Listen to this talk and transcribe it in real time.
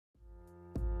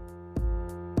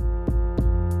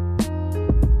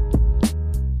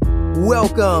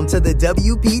Welcome to the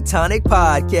WP Tonic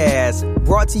Podcast,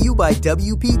 brought to you by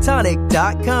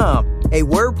WPTonic.com, a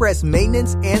WordPress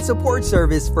maintenance and support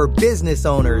service for business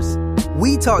owners.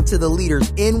 We talk to the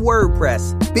leaders in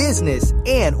WordPress, business,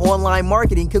 and online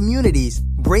marketing communities,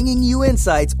 bringing you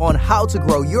insights on how to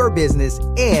grow your business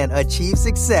and achieve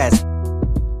success.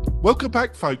 Welcome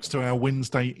back, folks, to our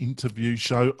Wednesday interview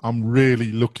show. I'm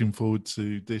really looking forward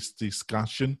to this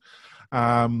discussion.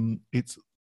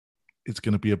 It's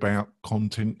going to be about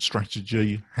content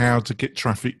strategy, how to get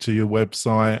traffic to your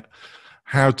website,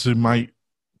 how to make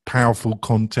powerful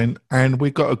content. And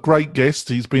we've got a great guest.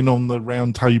 He's been on the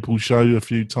Roundtable show a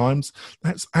few times.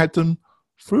 That's Adam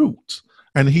Fruit.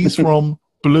 And he's from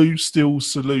Blue Steel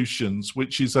Solutions,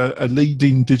 which is a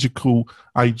leading digital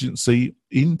agency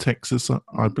in Texas,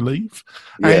 I believe.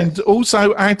 Yeah. And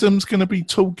also Adam's going to be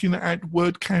talking at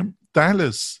WordCamp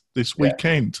Dallas this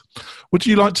weekend. Would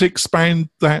you like to expand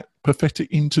that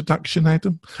pathetic introduction,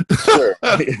 Adam? Sure.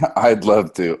 I'd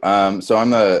love to. So I'm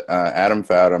the Adam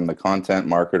Fout. I'm the content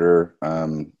marketer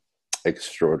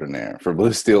extraordinaire for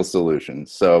Blue Steel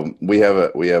Solutions. So we have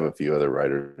a few other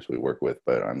writers we work with,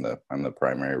 but I'm the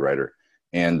primary writer.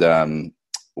 And our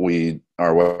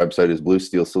website is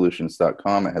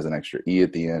bluesteelsolutions.com. It has an extra E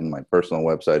at the end. My personal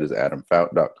website is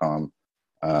adamfout.com.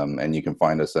 And you can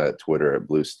find us at Twitter at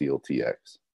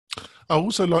BlueSteelTX. I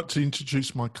also like to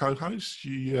introduce my co-host.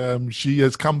 She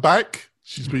has come back.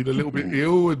 She's been a little bit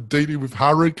ill and dealing with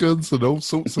hurricanes and all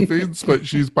sorts of things, but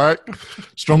she's back,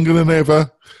 stronger than ever.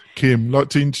 Kim, like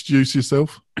to introduce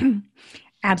yourself?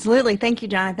 Absolutely. Thank you,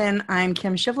 Jonathan. I'm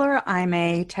Kim Shivler. I'm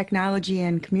a technology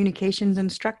and communications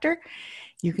instructor.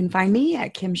 You can find me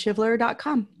at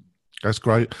kimshivler.com. That's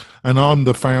great. And I'm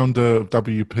the founder of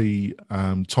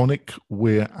WP Tonic.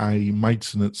 We're a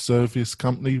maintenance service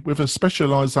company with a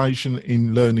specialization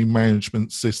in learning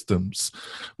management systems.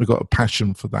 We've got a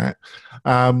passion for that.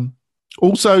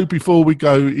 Also, before we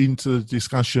go into the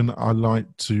discussion, I'd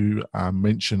like to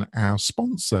mention our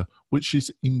sponsor, which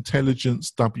is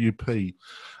Intelligence WP.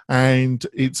 And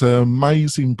it's an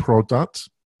amazing product.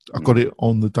 I got it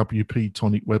on the WP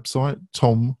Tonic website.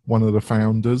 Tom, one of the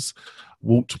founders,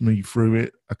 walked me through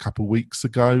it a couple of weeks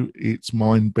ago. It's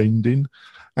mind-bending.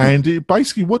 And it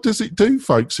basically, what does it do,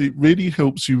 folks? It really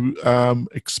helps you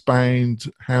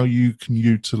expand how you can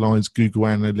utilize Google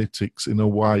Analytics in a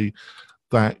way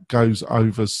that goes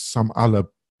over some other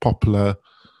popular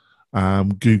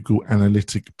Google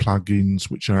Analytic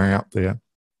plugins which are out there.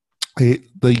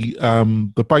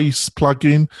 The base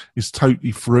plugin is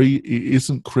totally free. It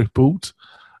isn't crippled.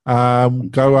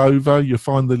 Go over, you'll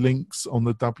find the links on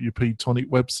the WP Tonic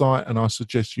website, and I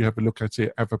suggest you have a look at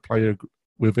it, have a play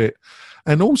with it.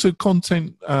 And also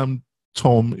content,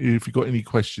 Tom, if you've got any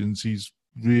questions, he's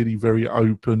really very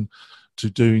open to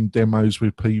doing demos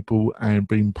with people and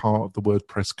being part of the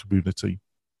WordPress community.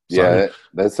 Yeah,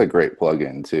 that's a great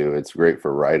plugin too. It's great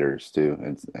for writers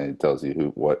too. It tells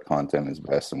you what content is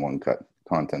best and what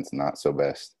content's not so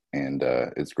best. And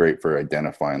it's great for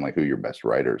identifying like who your best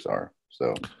writers are.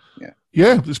 So,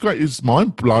 yeah, it's great. It's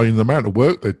mind-blowing the amount of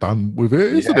work they've done with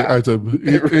it, isn't it, Adam?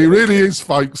 It really is,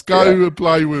 folks. Go and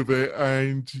play with it,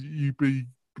 and it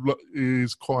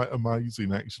is quite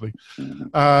amazing, actually.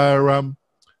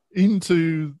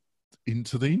 Into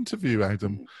the interview,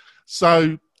 Adam.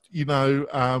 So,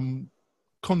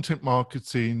 content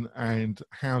marketing and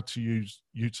how to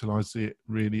utilize it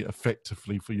really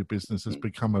effectively for your business has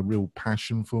become a real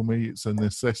passion for me. It's a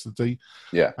necessity.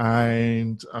 Yeah.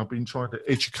 And I've been trying to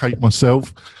educate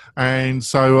myself. And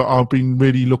so I've been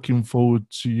really looking forward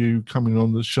to you coming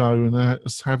on the show and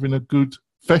us having a good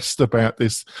fest about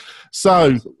this.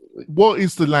 So what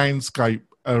is the landscape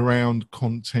around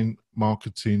content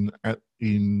marketing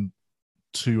in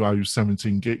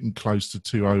 2017, getting close to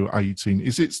 2018?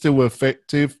 Is it still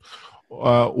effective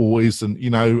or isn't?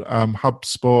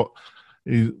 HubSpot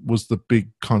was the big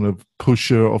kind of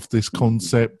pusher of this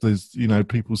concept. There's,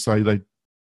 people say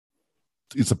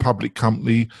it's a public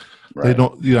company. Right. They're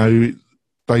not,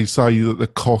 they say that the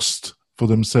cost for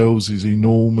themselves is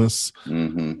enormous.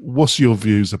 Mm-hmm. What's your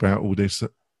views about all this?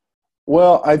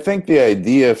 Well, I think the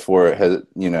idea for it has,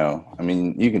 you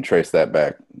can trace that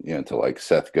back, to like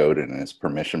Seth Godin and his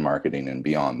permission marketing and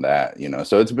beyond that,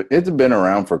 so it's been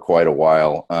around for quite a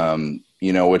while,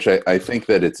 which I think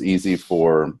that it's easy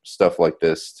for stuff like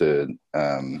this to,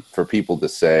 for people to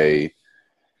say,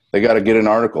 they got to get an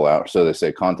article out. So they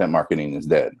say content marketing is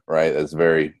dead, right? That's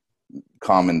very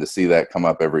common to see that come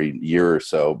up every year or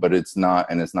so, but it's not,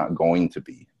 and it's not going to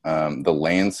be. The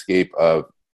landscape of,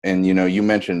 and you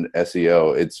mentioned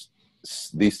SEO,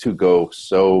 these two go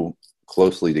so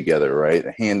closely together, right?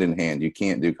 Hand in hand. You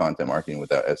can't do content marketing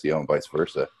without SEO and vice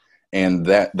versa. and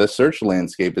that the search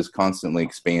landscape is constantly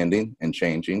expanding and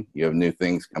changing. You have new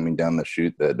things coming down the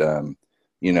chute that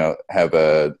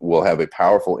will have a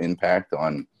powerful impact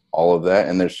on all of that.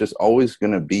 And there's just always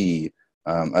going to be,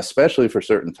 especially for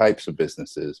certain types of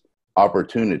businesses,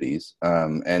 opportunities,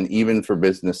 and even for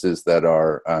businesses that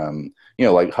are,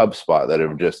 like HubSpot, that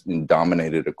have just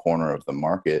dominated a corner of the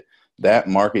market. That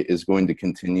market is going to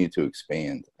continue to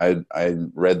expand. I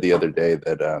read the other day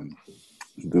that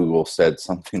Google said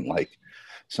something like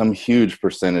some huge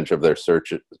percentage of their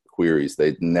search queries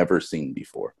they'd never seen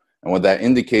before. And what that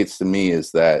indicates to me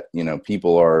is that,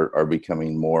 people are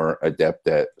becoming more adept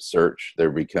at search.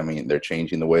 They're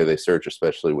changing the way they search,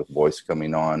 especially with voice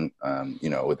coming on,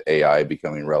 with AI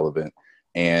becoming relevant.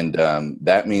 And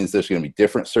that means there's going to be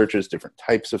different searches, different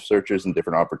types of searches, and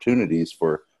different opportunities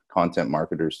for content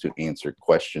marketers to answer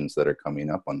questions that are coming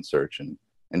up on search and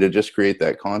to just create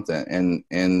that content.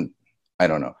 And I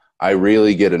don't know, I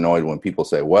really get annoyed when people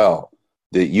say, well,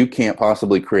 that you can't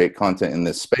possibly create content in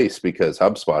this space because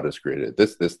HubSpot has created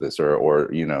this, or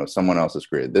someone else has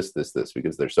created this,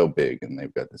 because they're so big and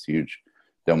they've got this huge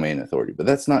domain authority. But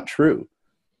that's not true.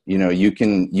 You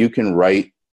can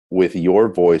write with your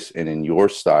voice and in your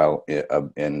style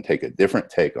and take a different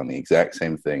take on the exact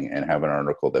same thing and have an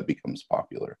article that becomes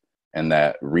popular and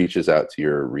that reaches out to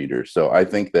your readers. So I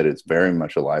think that it's very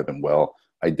much alive and well.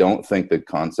 I don't think the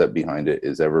concept behind it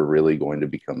is ever really going to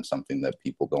become something that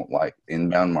people don't like.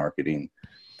 Inbound marketing,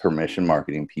 permission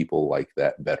marketing, people like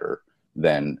that better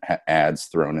than ads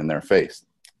thrown in their face.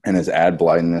 And as ad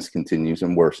blindness continues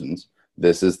and worsens,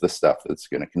 this is the stuff that's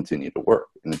going to continue to work,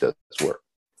 and it does work.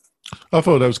 I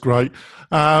thought that was great.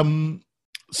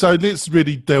 So let's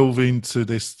really delve into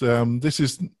this. This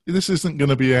isn't going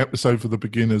to be an episode for the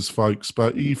beginners, folks.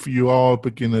 But if you are a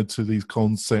beginner to these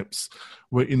concepts,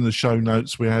 we're in the show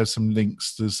notes. We have some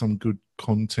links to some good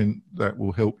content that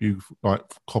will help you, like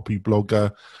Copy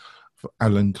Blogger,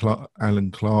 Alan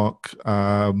Clark.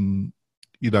 I'll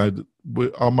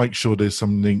make sure there's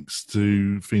some links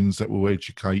to things that will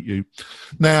educate you.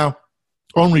 Now,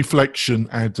 on reflection,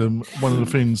 Adam, one of the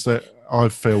things that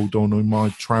I've failed on in my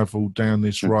travel down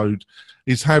this road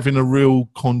is having a real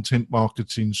content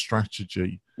marketing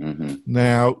strategy. Mm-hmm.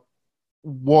 Now,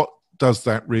 what does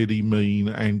that really mean?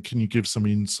 And can you give some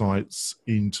insights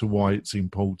into why it's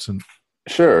important?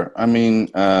 Sure. I mean,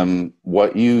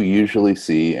 what you usually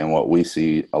see and what we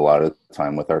see a lot of the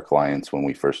time with our clients when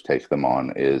we first take them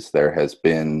on is there has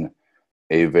been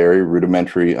a very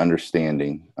rudimentary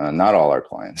understanding. Not all our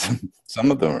clients,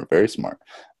 some of them are very smart,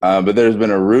 but there's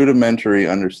been a rudimentary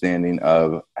understanding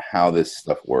of how this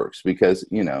stuff works because,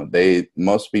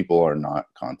 most people are not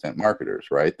content marketers,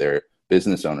 right? They're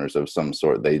business owners of some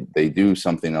sort. They do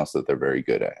something else that they're very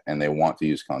good at, and they want to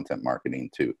use content marketing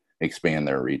to expand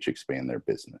their reach, expand their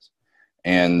business.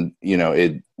 And,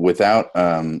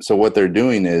 so what they're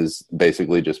doing is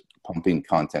basically just pumping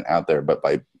content out there, but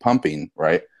by pumping,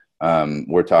 right?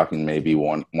 We're talking maybe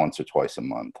once or twice a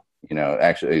month.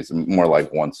 Actually it's more like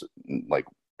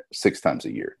 6 times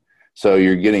a year. So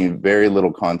you're getting very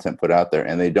little content put out there,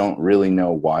 and they don't really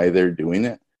know why they're doing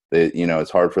it. It's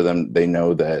hard for them. They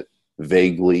know that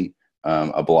vaguely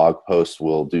a blog post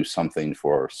will do something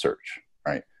for search,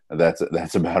 right?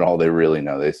 That's about all they really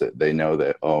know. They know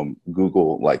that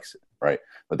Google likes it, right?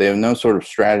 But they have no sort of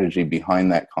strategy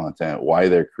behind that content, why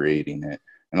they're creating it.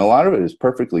 And a lot of it is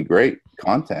perfectly great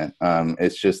content.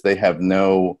 It's just they have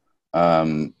no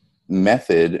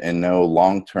method and no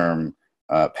long-term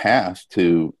path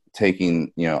to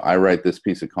taking, I write this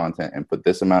piece of content and put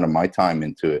this amount of my time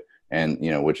into it, and,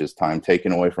 which is time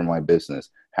taken away from my business.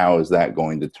 How is that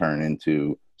going to turn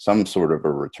into some sort of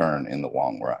a return in the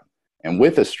long run? And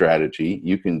with a strategy,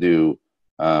 you can do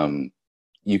a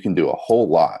whole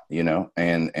lot,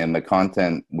 and the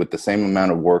content with the same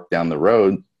amount of work down the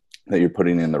road that you're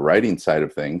putting in the writing side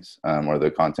of things, or the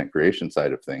content creation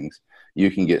side of things, you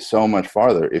can get so much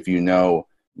farther if you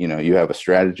have a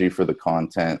strategy for the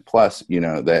content, plus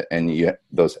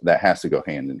that has to go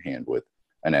hand in hand with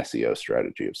an SEO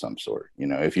strategy of some sort.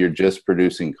 If you're just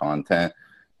producing content,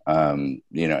 and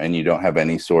you don't have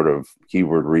any sort of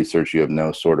keyword research, you have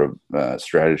no sort of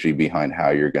strategy behind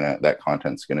how that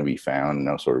content's going to be found,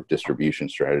 no sort of distribution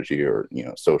strategy or,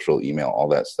 social email, all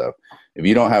that stuff. If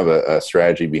you don't have a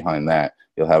strategy behind that,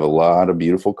 you'll have a lot of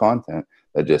beautiful content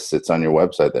that just sits on your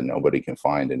website that nobody can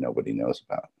find and nobody knows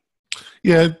about.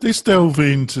 Yeah, let's delve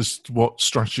into what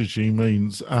strategy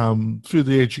means.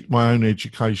 Through my own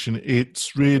education,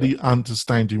 it's really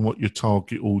understanding what your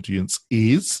target audience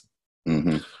is.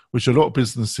 Mm-hmm. Which a lot of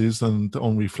businesses, and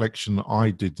on reflection, I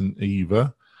didn't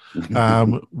either.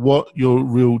 what your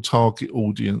real target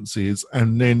audience is,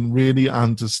 and then really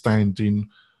understanding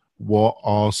what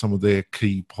are some of their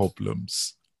key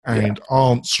problems and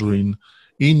answering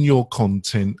in your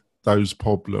content those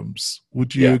problems.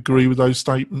 Would you agree with those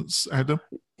statements, Adam?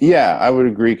 Yeah, I would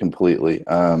agree completely.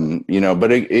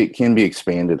 But it can be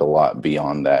expanded a lot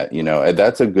beyond that.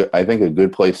 That's I think a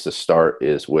good place to start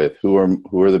is with who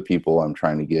are the people I'm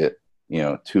trying to get,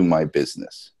 to my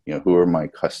business. Who are my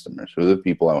customers? Who are the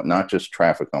people I want, not just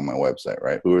traffic on my website,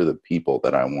 right? Who are the people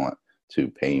that I want to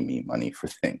pay me money for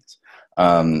things?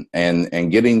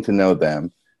 And getting to know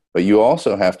them. But you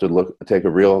also have to take a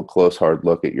real close, hard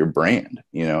look at your brand,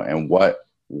 and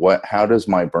how does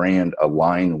my brand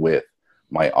align with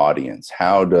my audience?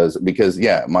 Because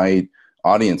my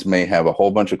audience may have a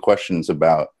whole bunch of questions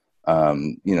about,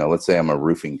 let's say I'm a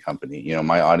roofing company,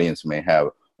 my audience may have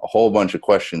a whole bunch of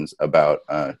questions about,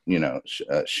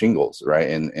 shingles, right?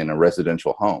 In a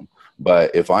residential home.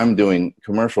 But if I'm doing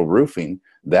commercial roofing,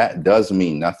 that does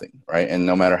mean nothing, right? And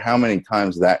no matter how many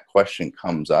times that question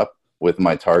comes up with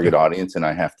my target audience, and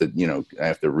I have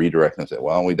to redirect them and say,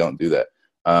 well, we don't do that.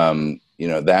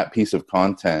 That piece of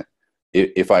content,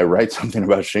 if I write something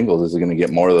about shingles, is going to get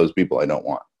more of those people I don't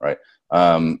want, right?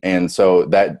 And so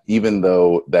that, even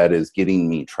though that is getting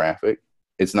me traffic,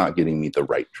 it's not getting me the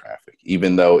right traffic,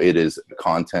 even though it is a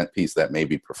content piece that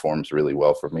maybe performs really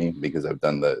well for me because I've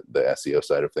done the SEO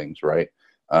side of things right.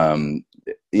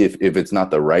 If it's not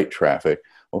the right traffic,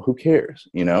 well, who cares?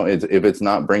 If it's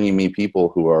not bringing me people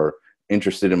who are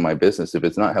interested in my business, if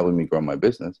it's not helping me grow my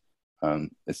business,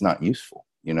 it's not useful.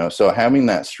 So having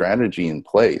that strategy in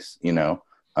place,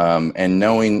 and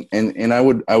knowing, and I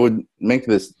would make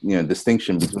this,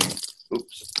 distinction between,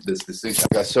 this distinction.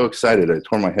 I got so excited I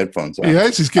tore my headphones out.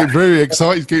 Yes, he's getting very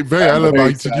excited. He's getting very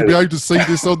elevated. You'll be able to see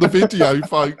this on the video,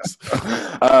 folks.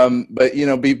 But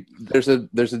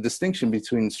there's a distinction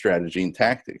between strategy and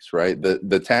tactics, right?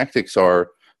 The tactics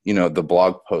are, the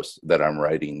blog posts that I'm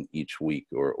writing each week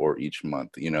or each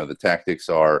month. The tactics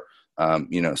are,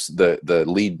 the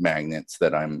lead magnets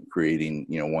that I'm creating,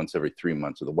 once every 3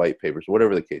 months, or the white papers,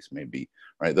 whatever the case may be,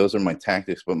 right? Those are my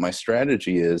tactics. But my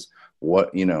strategy is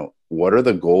what are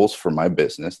the goals for my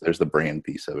business? There's the brand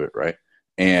piece of it, right?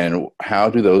 And how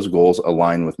do those goals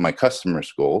align with my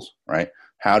customers' goals, right?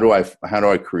 How do I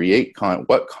create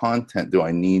what content do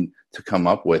I need to come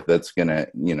up with that's going to,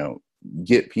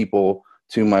 get people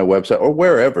to my website or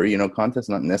wherever, content's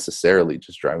not necessarily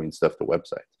just driving stuff to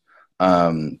websites.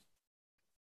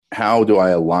 How do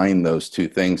I align those two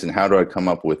things, and how do I come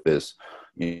up with this,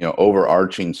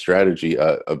 overarching strategy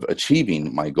of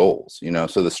achieving my goals?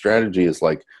 So the strategy is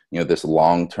like, this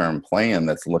long-term plan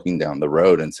that's looking down the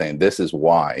road and saying, this is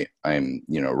why I'm,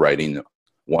 writing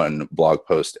one blog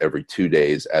post every 2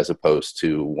 days as opposed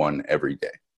to one every day,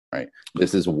 right?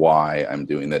 This is why I'm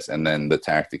doing this. And then the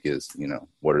tactic is,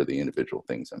 what are the individual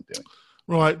things I'm doing?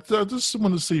 Right. So I just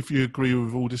want to see if you agree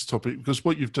with all this topic, because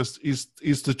what you've just is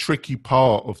the tricky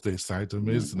part of this, Adam,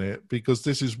 isn't it? Because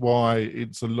this is why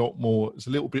it's a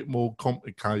little bit more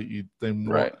complicated than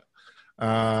what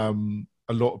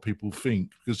a lot of people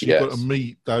think, because you've got to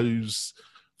meet those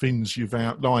things you've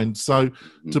outlined. So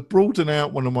to broaden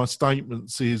out, one of my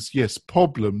statements is, yes,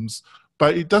 problems,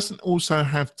 but it doesn't also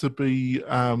have to be,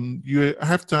 you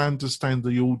have to understand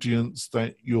the audience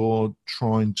that you're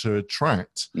trying to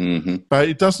attract. Mm-hmm. But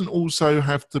it doesn't also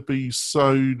have to be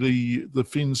solely the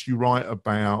things you write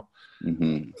about,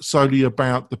 solely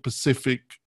about the specific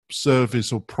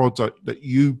service or product that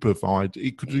you provide.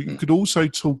 It could, you could also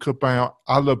talk about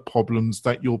other problems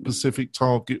that your specific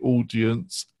target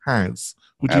audience has.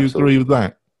 Would you agree with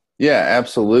that? Yeah,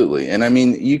 absolutely. And I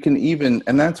mean, you can even,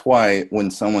 and that's why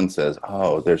when someone says,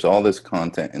 oh, there's all this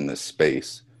content in this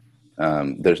space,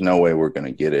 there's no way we're going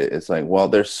to get it. It's like, well,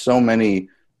 there's so many,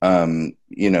 tangential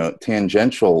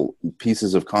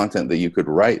pieces of content that you could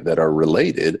write that are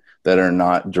related, that are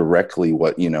not directly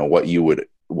what you would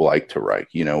like to write.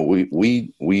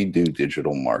 We do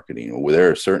digital marketing. There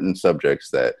are certain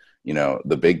subjects that,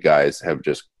 the big guys have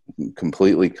just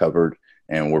completely covered,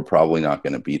 and we're probably not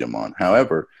going to beat them on.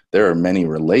 However, there are many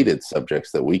related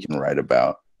subjects that we can write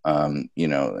about,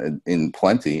 in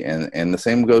plenty. And the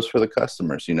same goes for the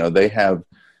customers. They have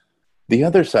the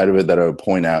other side of it that I would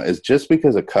point out is, just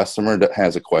because a customer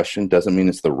has a question doesn't mean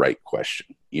it's the right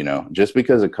question. Just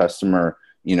because a customer,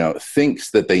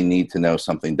 thinks that they need to know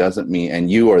something doesn't mean, and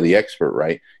you are the expert,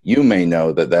 right? You may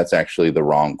know that that's actually the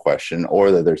wrong question, or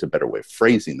that there's a better way of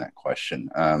phrasing that question.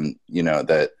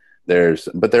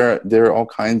 But there are all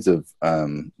kinds of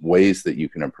ways that you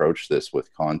can approach this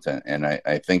with content. And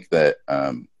I think that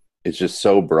it's just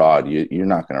so broad, you're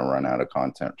not going to run out of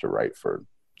content to write for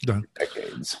No.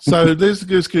 decades. So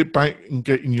let's get back and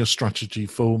getting your strategy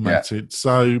formatted. Yeah.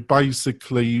 So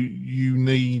basically, you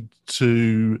need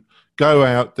to go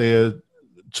out there,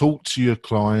 talk to your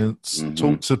clients,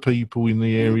 talk to people in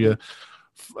the area,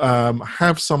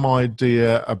 have some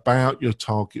idea about your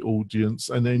target audience,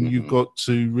 and then you've got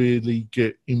to really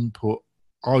get input.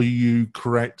 Are you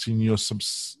correct in your some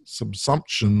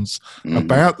assumptions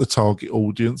about the target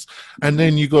audience? And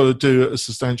then you've got to do a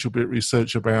substantial bit of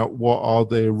research about what are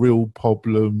their real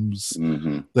problems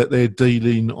that they're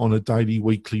dealing on a daily,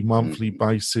 weekly, monthly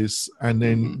basis, and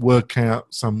then work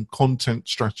out some content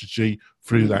strategy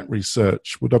through that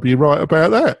research. Would I be right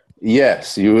about that?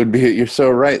 Yes, you would be. You're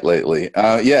so right lately.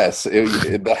 Yes,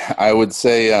 I would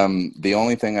say the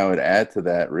only thing I would add to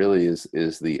that really is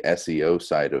the SEO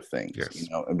side of things. Yes.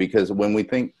 Because when we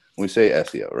say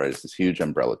SEO, right, it's this huge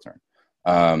umbrella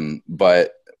term.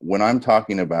 But when I'm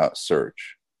talking about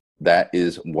search, that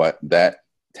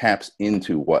taps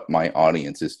into what my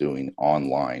audience is doing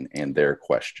online and their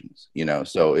questions.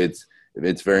 So it's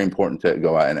very important to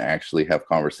go out and actually have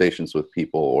conversations with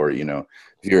people, or,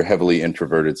 if you're heavily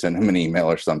introverted, send them an email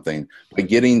or something, but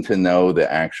getting to know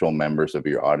the actual members of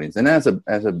your audience. And as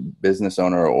a business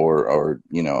owner or a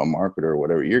marketer or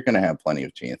whatever, you're going to have plenty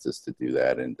of chances to do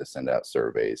that and to send out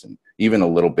surveys. And even a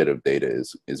little bit of data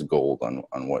is gold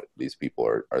on what these people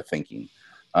are thinking.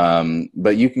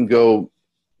 But you can go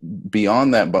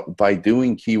beyond that, but by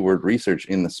doing keyword research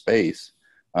in the space,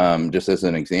 just as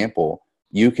an example,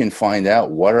 you can find out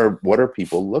what are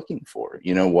people looking for,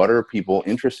 what are people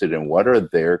interested in, what are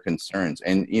their concerns.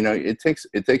 And, it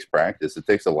takes practice. It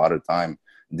takes a lot of time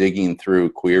digging through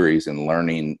queries and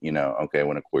learning, okay,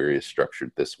 when a query is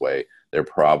structured this way, their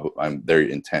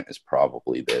intent is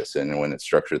probably this. And when it's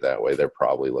structured that way, they're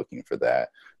probably looking for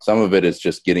that. Some of it is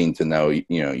just getting to know,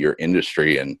 your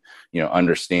industry and,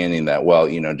 understanding that, well,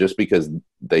 just because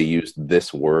they used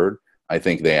this word, I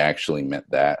think they actually meant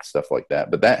that, stuff like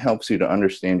that. But that helps you to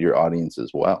understand your audience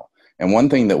as well. And one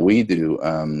thing that we do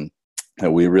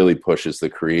that we really push is the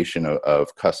creation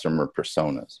of customer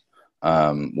personas,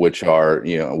 which are,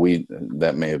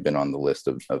 that may have been on the list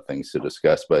of things to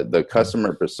discuss. But the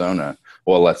customer persona,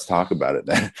 well, let's talk about it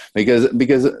then. because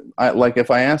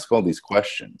if I ask all these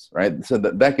questions, right, so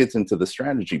that gets into the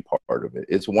strategy part of it.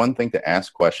 It's one thing to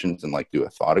ask questions and do a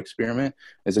thought experiment.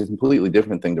 It's a completely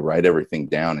different thing to write everything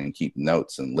down and keep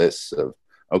notes and lists of,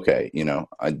 okay,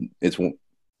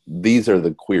 these are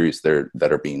the queries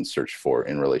that are being searched for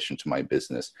in relation to my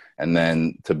business. And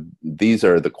then these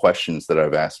are the questions that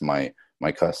I've asked my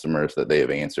customers that they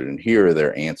have answered. And here are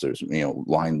their answers,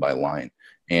 line by line.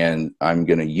 And I'm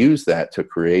going to use that to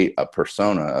create a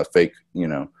persona, a fake,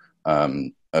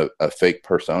 a fake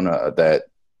persona that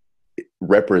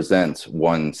represents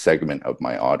one segment of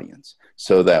my audience.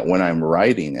 So that when I'm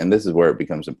writing, and this is where it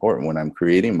becomes important, when I'm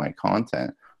creating my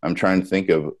content, I'm trying to think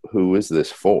of who is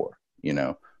this for,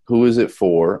 who is it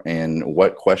for, and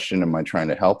what question am I trying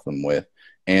to help them with?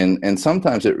 And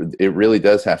sometimes it really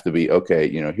does have to be, okay,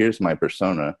 here's my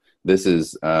persona. This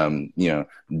is,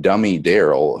 dummy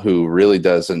Daryl, who really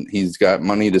he's got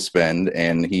money to spend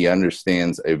and he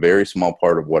understands a very small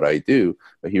part of what I do,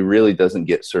 but he really doesn't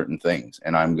get certain things.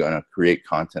 And I'm going to create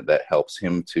content that helps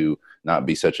him to not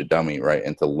be such a dummy, right?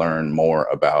 And to learn more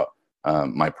about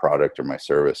my product or my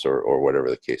service or whatever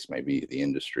the case may be, the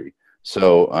industry.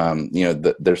 So,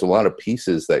 there's a lot of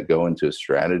pieces that go into a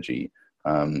strategy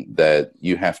that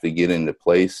you have to get into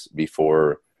place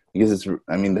before, because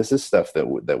this is stuff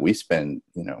that we spend,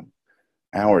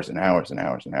 hours and hours and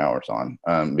hours and hours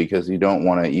on, because you don't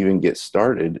want to even get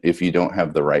started if you don't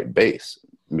have the right base.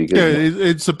 Because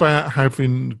it's about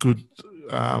having good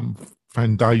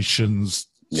foundations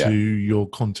to your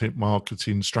content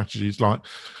marketing strategies. Like,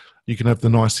 you can have the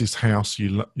nicest house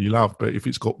you love, but if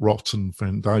it's got rotten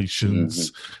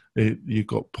foundations, you've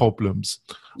got problems.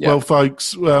 Yeah. Well,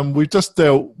 folks, we've just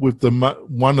dealt with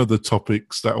one of the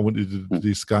topics that I wanted to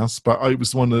discuss, but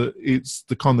it's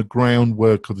the kind of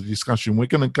groundwork of the discussion. We're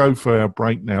going to go for our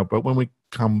break now, but when we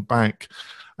come back,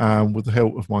 with the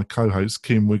help of my co-host,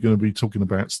 Kim, we're going to be talking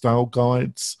about style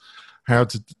guides, how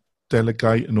to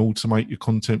delegate and automate your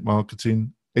content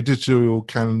marketing, editorial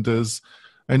calendars,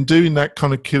 and doing that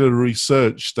kind of killer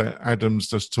research that Adam's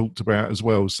just talked about as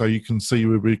well. So you can see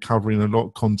we'll be covering a lot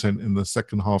of content in the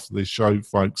second half of this show,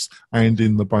 folks, and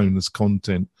in the bonus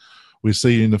content. We'll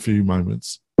see you in a few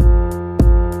moments.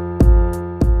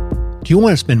 Do you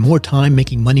want to spend more time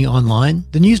making money online?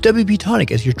 Then use WP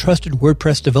Tonic as your trusted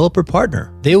WordPress developer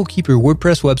partner. They will keep your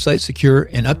WordPress website secure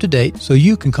and up to date so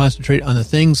you can concentrate on the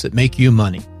things that make you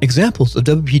money. Examples of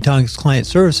WP Tonic's client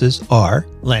services are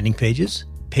landing pages,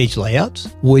 page layouts,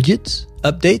 widgets,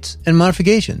 updates, and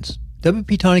modifications.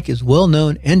 WP Tonic is well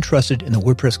known and trusted in the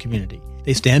WordPress community.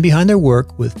 They stand behind their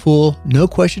work with full, no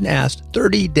question asked,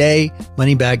 30-day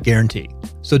money-back guarantee.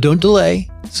 So don't delay.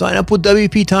 Sign up with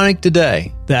WP Tonic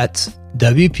today. That's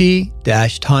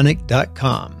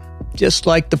WP-Tonic.com. Just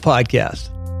like the podcast.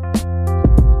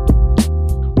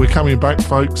 We're coming back,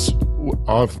 folks.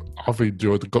 I've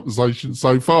enjoyed the conversation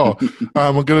so far.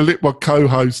 I'm going to let my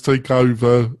co-host take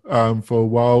over for a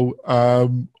while.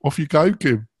 Off you go,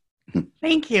 Kim.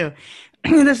 Thank you.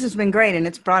 This has been great, and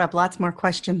it's brought up lots more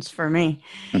questions for me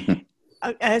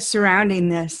surrounding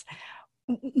this.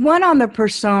 One on the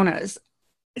personas.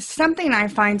 Something I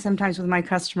find sometimes with my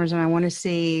customers, and I want to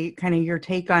see kind of your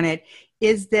take on it,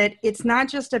 is that it's not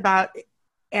just about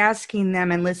asking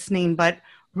them and listening, but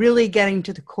really getting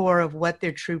to the core of what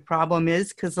their true problem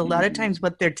is. Because a lot of times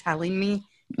what they're telling me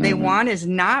they want is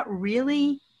not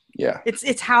really,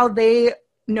 it's how they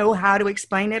know how to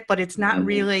explain it, but it's not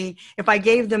really, if I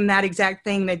gave them that exact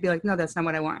thing, they'd be like, no, that's not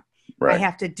what I want. Right. I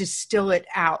have to distill it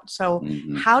out. So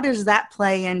how does that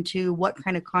play into what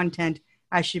kind of content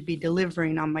I should be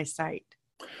delivering on my site?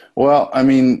 Well, I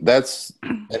mean,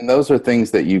 and those are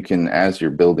things that you can, as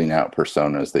you're building out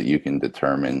personas, that you can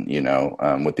determine,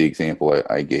 with the example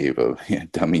I gave of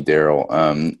Dummy Daryl,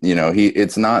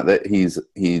 it's not that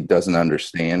he doesn't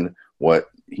understand what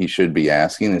he should be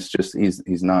asking. It's just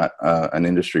he's not an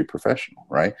industry professional,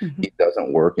 right? He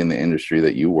doesn't work in the industry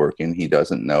that you work in. He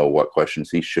doesn't know what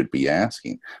questions he should be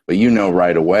asking. But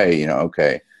right away,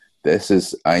 okay,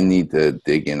 I need to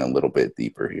dig in a little bit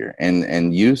deeper here.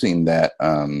 And using that,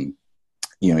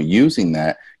 using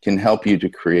that can help you to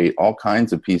create all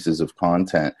kinds of pieces of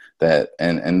content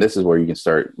and this is where you can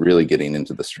start really getting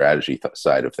into the strategy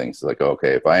side of things. Like,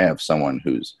 okay, if I have someone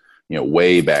who's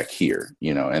way back here,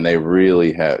 and they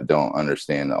really don't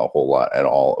understand a whole lot at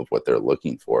all of what they're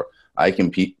looking for, I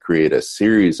can create a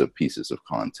series of pieces of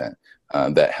content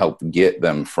that help get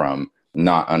them from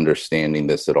not understanding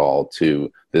this at all to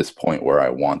this point where I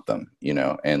want them,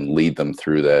 and lead them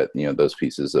through that, those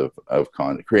pieces of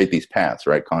content, create these paths,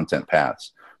 right? Content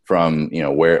paths from,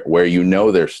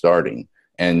 where they're starting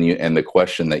and the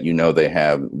question that they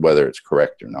have, whether it's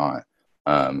correct or not.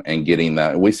 And getting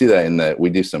that, we see that we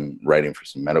do some writing for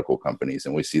some medical companies,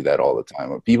 and we see that all the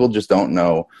time. People just don't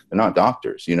know, they're not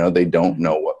doctors, they don't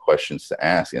know what questions to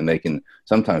ask, and they can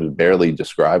sometimes barely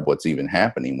describe what's even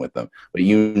happening with them. But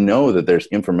that there's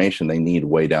information they need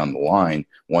way down the line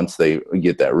once they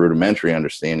get that rudimentary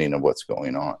understanding of what's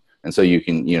going on. And so you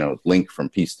can, link from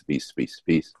piece to piece to piece to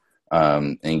piece.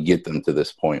 And get them to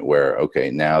this point where,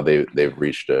 okay, now they've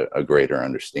reached a greater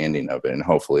understanding of it. And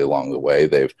hopefully along the way,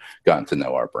 they've gotten to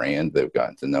know our brand. They've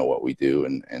gotten to know what we do.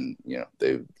 And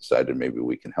they've decided maybe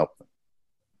we can help them.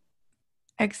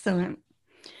 Excellent.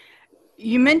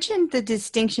 You mentioned the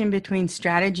distinction between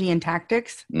strategy and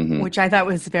tactics, which I thought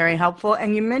was very helpful.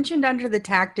 And you mentioned under the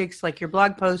tactics, like your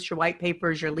blog posts, your white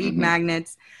papers, your lead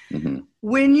magnets.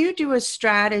 When you do a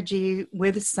strategy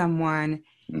with someone,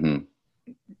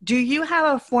 do you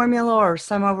have a formula or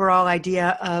some overall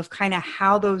idea of kind of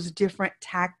how those different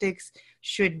tactics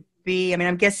should be? I mean,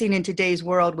 I'm guessing in today's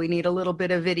world, we need a little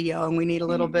bit of video and we need a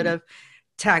little bit of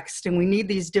text and we need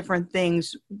these different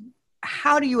things.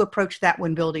 How do you approach that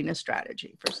when building a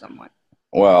strategy for someone?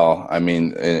 Well, I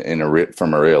mean,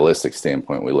 from a realistic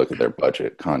standpoint, we look at their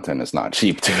budget. Content is not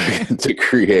cheap to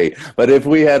create. But if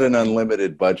we had an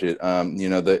unlimited budget,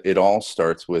 it all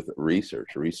starts with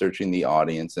researching the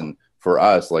audience. And for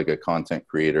us, like a content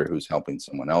creator who's helping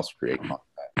someone else create content,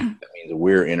 that means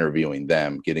we're interviewing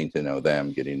them, getting to know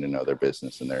them, getting to know their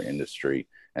business and their industry,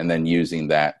 and then using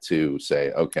that to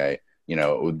say, okay,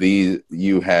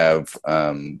 you have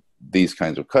these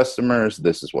kinds of customers.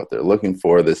 This is what they're looking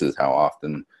for. This is how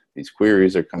often these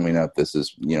queries are coming up. This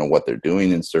is, what they're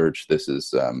doing in search. This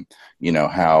is, how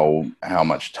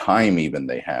much time even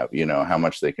they have, how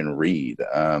much they can read,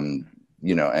 and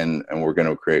we're going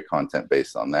to create content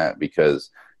based on that because,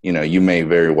 you may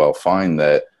very well find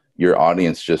that your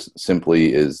audience just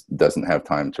simply doesn't have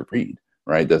time to read.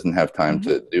 Right, doesn't have time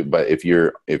to do. But if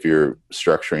you're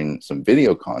structuring some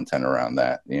video content around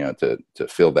that, to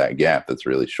fill that gap that's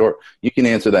really short, you can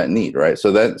answer that need, right?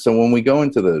 So when we go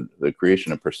into the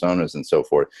creation of personas and so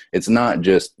forth, it's not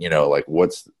just like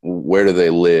where do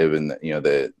they live and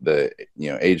the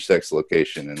age, sex,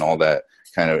 location, and all that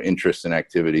kind of interests and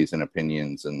activities and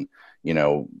opinions, and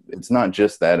it's not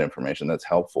just that information that's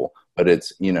helpful, but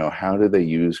it's how do they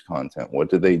use content?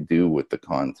 What do they do with the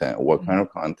content? What kind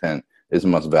of content is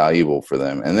most valuable for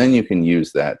them? And then you can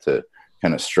use that to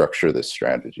kind of structure this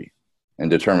strategy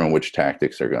and determine which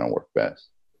tactics are going to work best.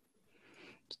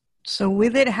 So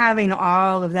with it having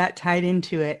all of that tied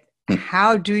into it,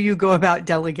 how do you go about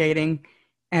delegating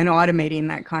and automating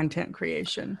that content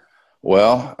creation?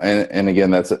 Well, and again,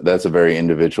 that's a very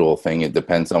individual thing. It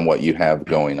depends on what you have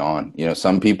going on.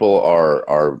 Some people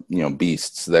are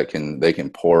beasts that they can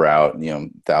pour out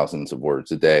thousands of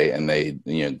words a day, and they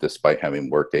despite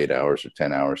having worked 8 hours or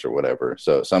 10 hours or whatever.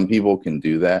 So some people can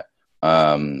do that,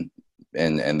 and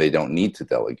they don't need to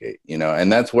delegate.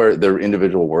 And that's where the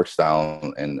individual work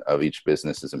style and of each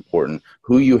business is important.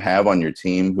 Who you have on your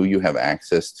team, who you have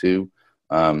access to,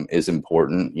 is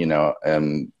important,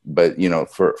 but,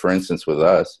 for instance, with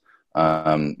us,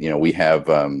 we have,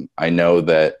 I know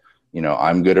that,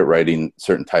 I'm good at writing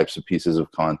certain types of pieces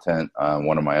of content.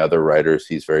 One of my other writers,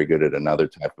 he's very good at another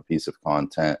type of piece of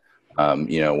content.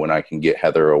 When I can get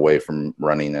Heather away from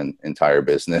running an entire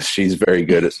business, she's very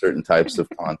good at certain types of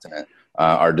content.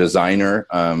 Our designer,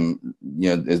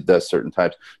 does certain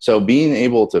types. So being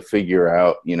able to figure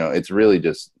out, it's really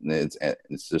just,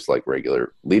 it's just like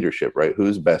regular leadership, right?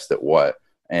 Who's best at what?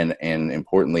 And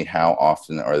importantly, how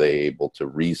often are they able to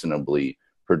reasonably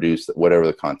produce whatever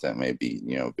the content may be,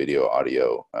 video,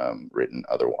 audio, written,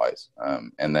 otherwise.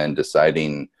 And then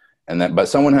deciding, but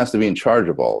someone has to be in charge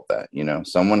of all of that.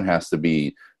 Someone has to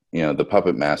be, the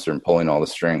puppet master and pulling all the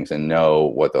strings and know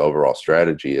what the overall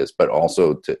strategy is, but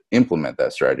also to implement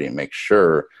that strategy and make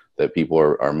sure that people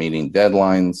are meeting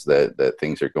deadlines, that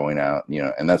things are going out,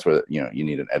 and that's where, you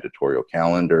need an editorial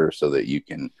calendar so that you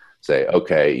can say,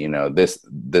 okay, this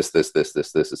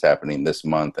is happening this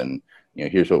month. And,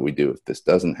 here's what we do if this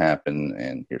doesn't happen,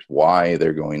 and here's why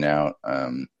they're going out.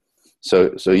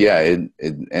 So yeah,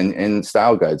 and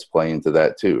style guides play into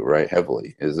that too, right?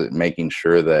 Heavily. Is it making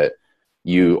sure that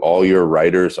all your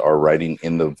writers are writing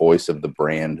in the voice of the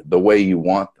brand the way you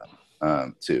want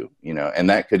them to, and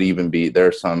that could even be,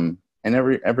 there's some, and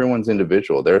everyone's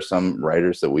individual. There are some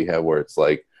writers that we have where it's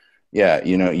like, yeah,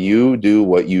 you do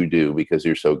what you do because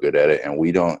you're so good at it, and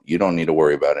you don't need to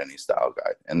worry about any style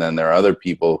guide. And then there are other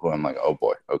people who I'm like, oh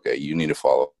boy, okay, you need to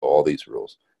follow all these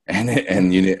rules, and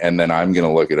then I'm going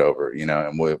to look it over,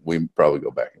 and we probably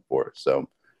go back and forth. So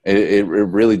it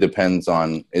really depends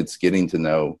on, it's getting to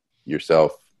know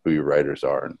yourself, who your writers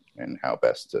are, and how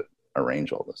best to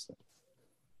arrange all this stuff.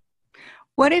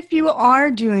 What if you are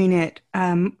doing it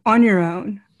on your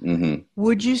own? Mm-hmm.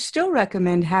 Would you still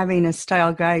recommend having a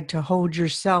style guide to hold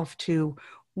yourself to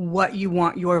what you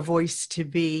want your voice to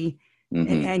be,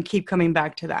 mm-hmm. and keep coming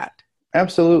back to that?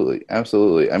 Absolutely.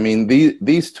 I mean,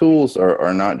 these tools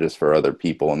are not just for other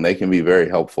people, and they can be very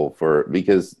helpful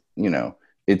because,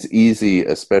 it's easy,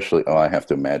 especially, I have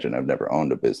to imagine, I've never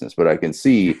owned a business, but I can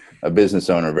see a business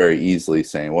owner very easily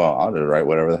saying, well, I'll just write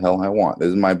whatever the hell I want. This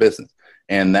is my business.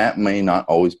 And that may not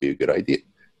always be a good idea.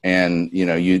 And,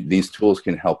 these tools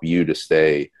can help you to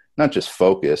stay not just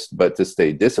focused, but to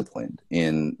stay disciplined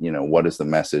in, what is the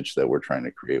message that we're trying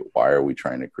to create? Why are we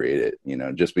trying to create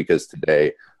it? Just because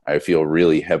today I feel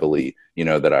really heavily,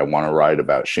 that I want to write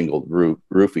about shingled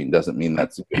roofing doesn't mean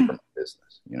that's good for my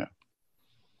business,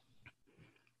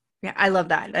 Yeah, I love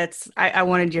that. I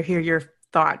wanted to hear your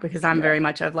thought, because I'm very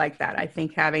much of like that. I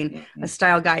think having a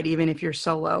style guide, even if you're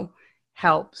solo,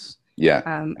 helps. Yeah.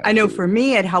 I know for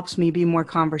me, it helps me be more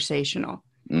conversational,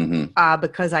 mm-hmm.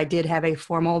 Because I did have a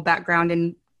formal background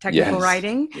in technical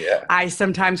writing. Yeah. I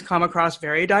sometimes come across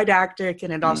very didactic,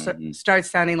 and it also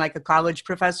starts sounding like a college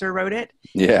professor wrote it.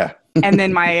 Yeah. And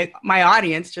then my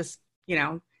audience just,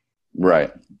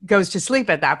 right, goes to sleep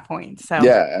at that point. So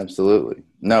yeah, absolutely.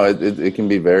 No, it can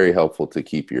be very helpful to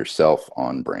keep yourself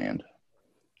on brand.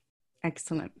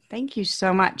 Excellent. Thank you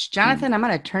so much. Jonathan, I'm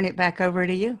going to turn it back over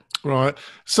to you. Right.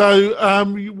 So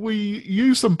we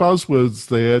used some buzzwords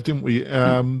there, didn't we?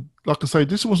 Like I say,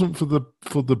 this wasn't for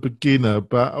the beginner,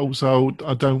 but also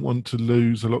I don't want to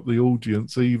lose a lot of the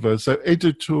audience either. So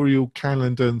editorial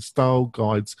calendar and style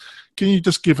guides. Can you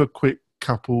just give a quick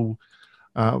couple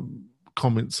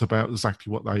comments about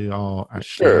exactly what they are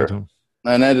actually? Sure.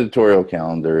 An editorial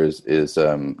calendar is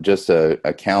just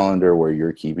a calendar where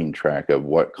you're keeping track of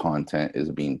what content is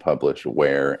being published,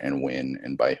 where and when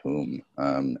and by whom.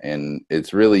 And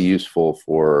it's really useful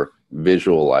for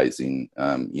visualizing,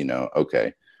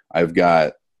 okay,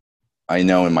 I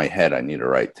know in my head I need to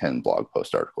write 10 blog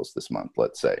post articles this month,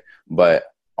 let's say, but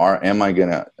how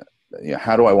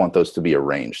do I want those to be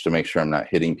arranged to make sure I'm not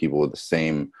hitting people with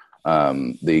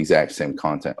the exact same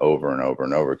content over and over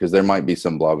and over? Because there might be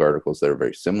some blog articles that are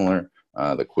very similar.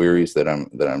 The queries that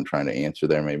I'm trying to answer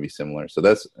there may be similar. So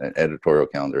that's an editorial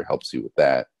calendar, helps you with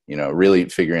that, really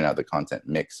figuring out the content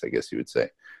mix, I guess you would say.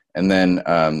 And then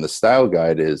the style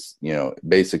guide is,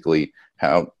 basically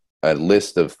how a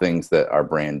list of things that our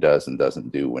brand does and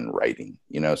doesn't do when writing,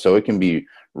 so it can be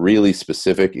really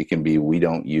specific. It can be, we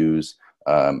don't use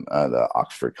the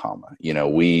Oxford comma,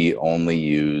 we only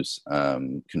use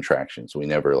contractions. We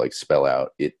never like spell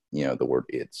out it, the word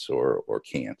it's or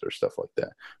can't or stuff like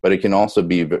that. But it can also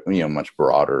be, much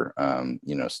broader,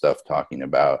 stuff talking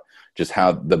about just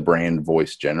how the brand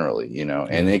voice generally,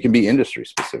 and it can be industry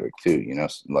specific too,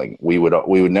 like we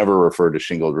would never refer to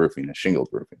shingled roofing as shingled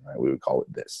roofing, right? We would call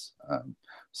it this.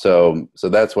 So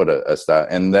that's what a style,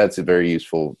 and that's very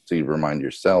useful to remind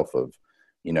yourself of,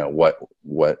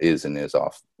 what is and is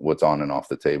off, what's on and off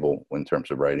the table in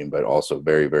terms of writing, but also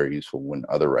very, very useful when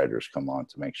other writers come on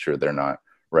to make sure they're not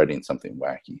writing something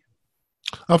wacky.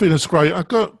 I think that's great. I've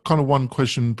got kind of one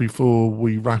question before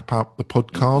we wrap up the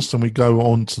podcast and we go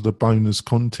on to the bonus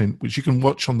content, which you can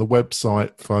watch on the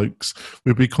website, folks.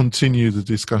 We'll be continue the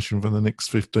discussion for the next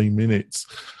 15 minutes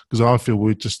because I feel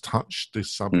we've just touched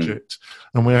this subject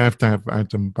and we have to have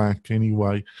Adam back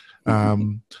anyway.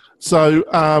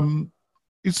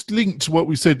 It's linked to what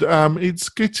we said. It's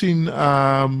getting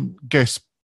guests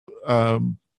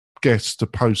to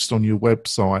post on your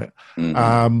website.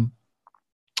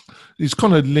 It's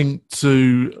kind of linked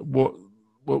to what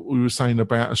we were saying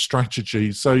about a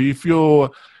strategy. So if you're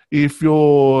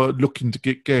looking to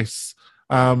get guests,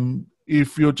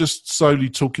 if you're just solely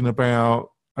talking about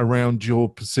around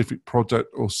your specific product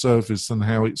or service and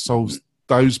how it solves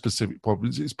those specific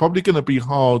problems, it's probably going to be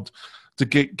hard to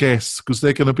get guests because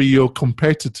they're going to be your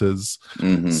competitors.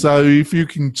 So if you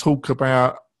can talk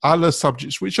about other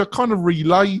subjects which are kind of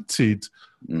related,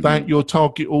 that your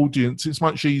target audience, it's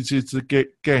much easier to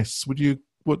get guests. What do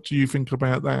you think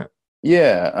about that?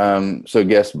 Yeah. So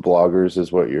guest bloggers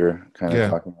is what you're kind of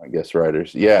talking about, guest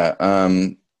writers. Yeah.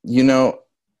 I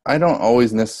don't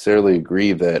always necessarily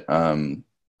agree that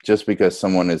just because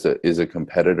someone is a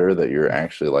competitor that you're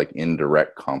actually like in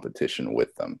direct competition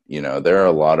with them. There are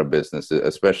a lot of businesses,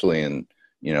 especially in,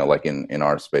 like in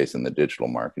our space, in the digital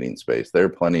marketing space, there are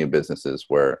plenty of businesses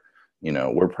where,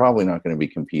 we're probably not going to be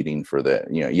competing for the,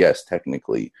 yes,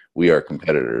 technically we are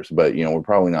competitors, but, we're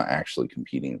probably not actually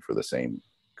competing for the same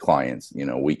clients,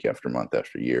 week after month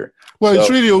after year. Well,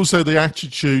 it's really also the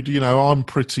attitude, I'm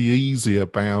pretty easy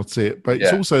about it, but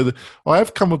it's also I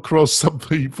have come across some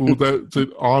people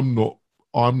that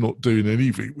I'm not doing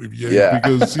anything with you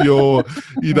because you're,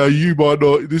 you might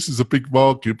not, this is a big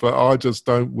market, but I just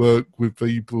don't work with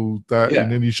people that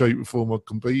in any shape or form are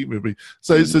competing with me.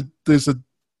 So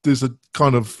there's a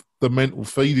kind of the mental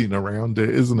feeling around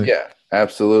it, isn't it? Yeah,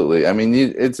 absolutely. I mean,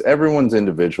 it's everyone's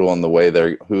individual, and the way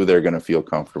who they're going to feel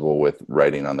comfortable with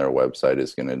writing on their website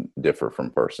is going to differ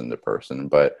from person to person.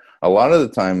 But a lot of the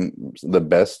time, the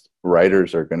best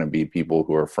writers are going to be people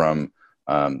who are from,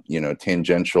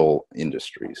 tangential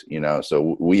industries.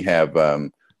 So we have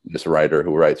this writer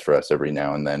who writes for us every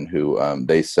now and then who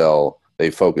they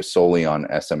focus solely on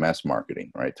SMS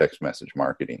marketing, right? Text message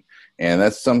marketing. And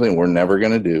that's something we're never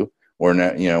going to do. We're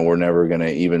never going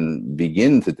to even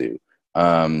begin to do.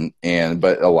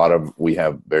 But we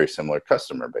have very similar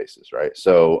customer bases, right?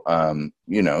 So,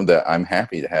 that I'm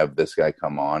happy to have this guy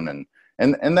come on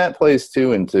and that plays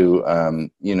too into,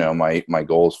 my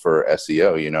goals for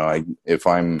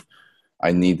SEO.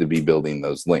 I need to be building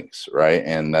those links, right?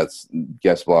 And that's,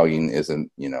 guest blogging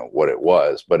isn't, what it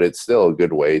was, but it's still a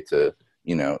good way to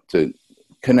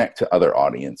connect to other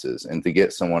audiences and to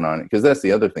get someone on it. Because that's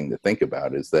the other thing to think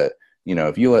about is that,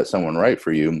 if you let someone write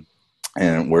for you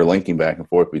and we're linking back and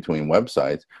forth between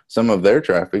websites, some of their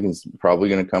traffic is probably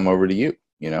going to come over to you,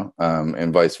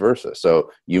 and vice versa.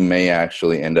 So you may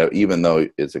actually end up, even though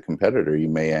it's a competitor, you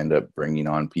may end up bringing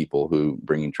on people who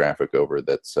bringing traffic over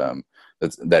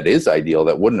that is ideal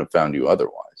that wouldn't have found you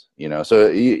otherwise. So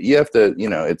you have to,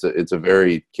 it's a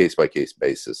very case by case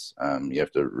basis. You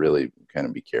have to really kind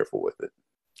of be careful with it.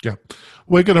 Yeah,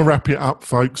 we're going to wrap it up,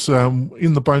 folks.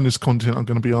 In the bonus content, I'm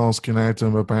going to be asking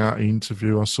Adam about an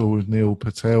interview I saw with Neil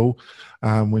Patel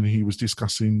when he was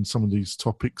discussing some of these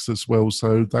topics as well.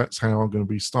 So that's how I'm going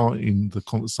to be starting the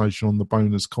conversation on the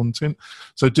bonus content.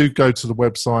 So do go to the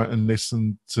website and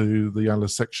listen to the other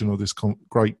section of this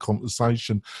great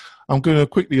conversation. I'm going to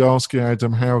quickly ask you,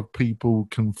 Adam, how people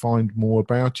can find more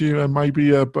about you and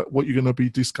maybe what you're going to be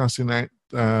discussing at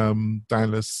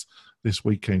Dallas this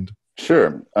weekend.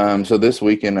 Sure. So this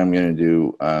weekend I'm going to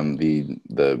do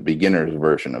the beginner's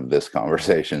version of this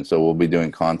conversation. So we'll be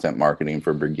doing content marketing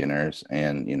for beginners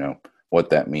and, what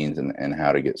that means and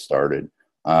how to get started.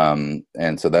 And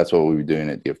so that's what we'll be doing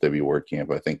at DFW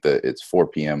WordCamp. I think that it's 4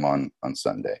 p.m. on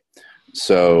Sunday.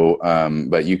 So,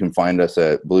 but you can find us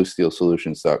at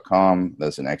bluesteelsolutions.com.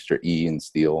 That's an extra E in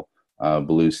steel.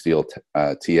 Blue Steel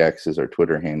TX is our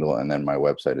Twitter handle, and then my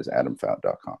website is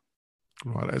adamfout.com.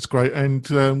 Right, that's great.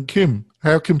 And Kim,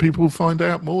 how can people find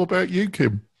out more about you,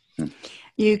 Kim?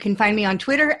 You can find me on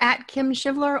Twitter at Kim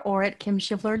Shivler or at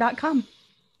kimshivler.com.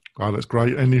 Oh, that's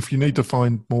great. And if you need to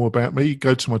find more about me,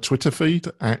 go to my Twitter feed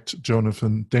at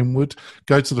Jonathan Denwood.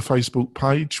 Go to the Facebook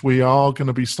page. We are going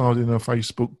to be starting a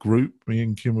Facebook group. Me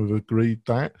and Kim have agreed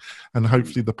that. And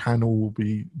hopefully the panel will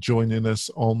be joining us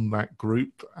on that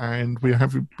group. And we'll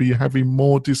be having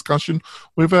more discussion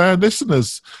with our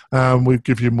listeners. We'll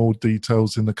give you more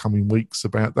details in the coming weeks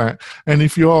about that. And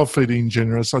if you are feeling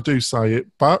generous, I do say it,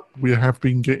 but we have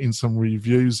been getting some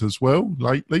reviews as well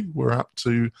lately. We're up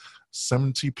to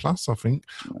 70 plus, I think,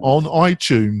 on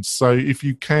iTunes. So if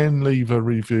you can leave a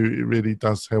review, it really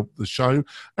does help the show.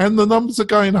 And the numbers are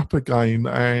going up again.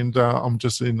 And I'm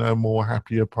just in a more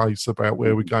happier place about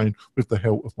where we're going with the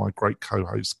help of my great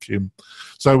co-host, Kim.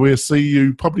 So we'll see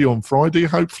you probably on Friday,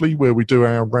 hopefully, where we do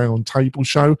our round table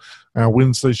show. Our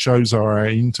Wednesday shows are our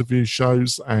interview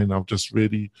shows. And I've just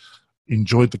really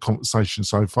enjoyed the conversation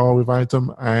so far with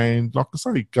Adam, and like I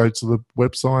say, go to the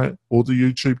website or the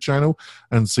YouTube channel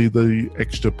and see the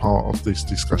extra part of this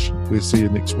discussion. We'll see you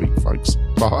next week, folks.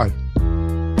 Bye.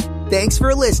 Thanks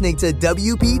for listening to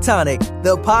WP Tonic,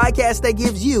 the podcast that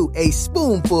gives you a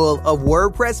spoonful of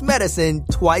WordPress medicine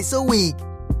twice a week.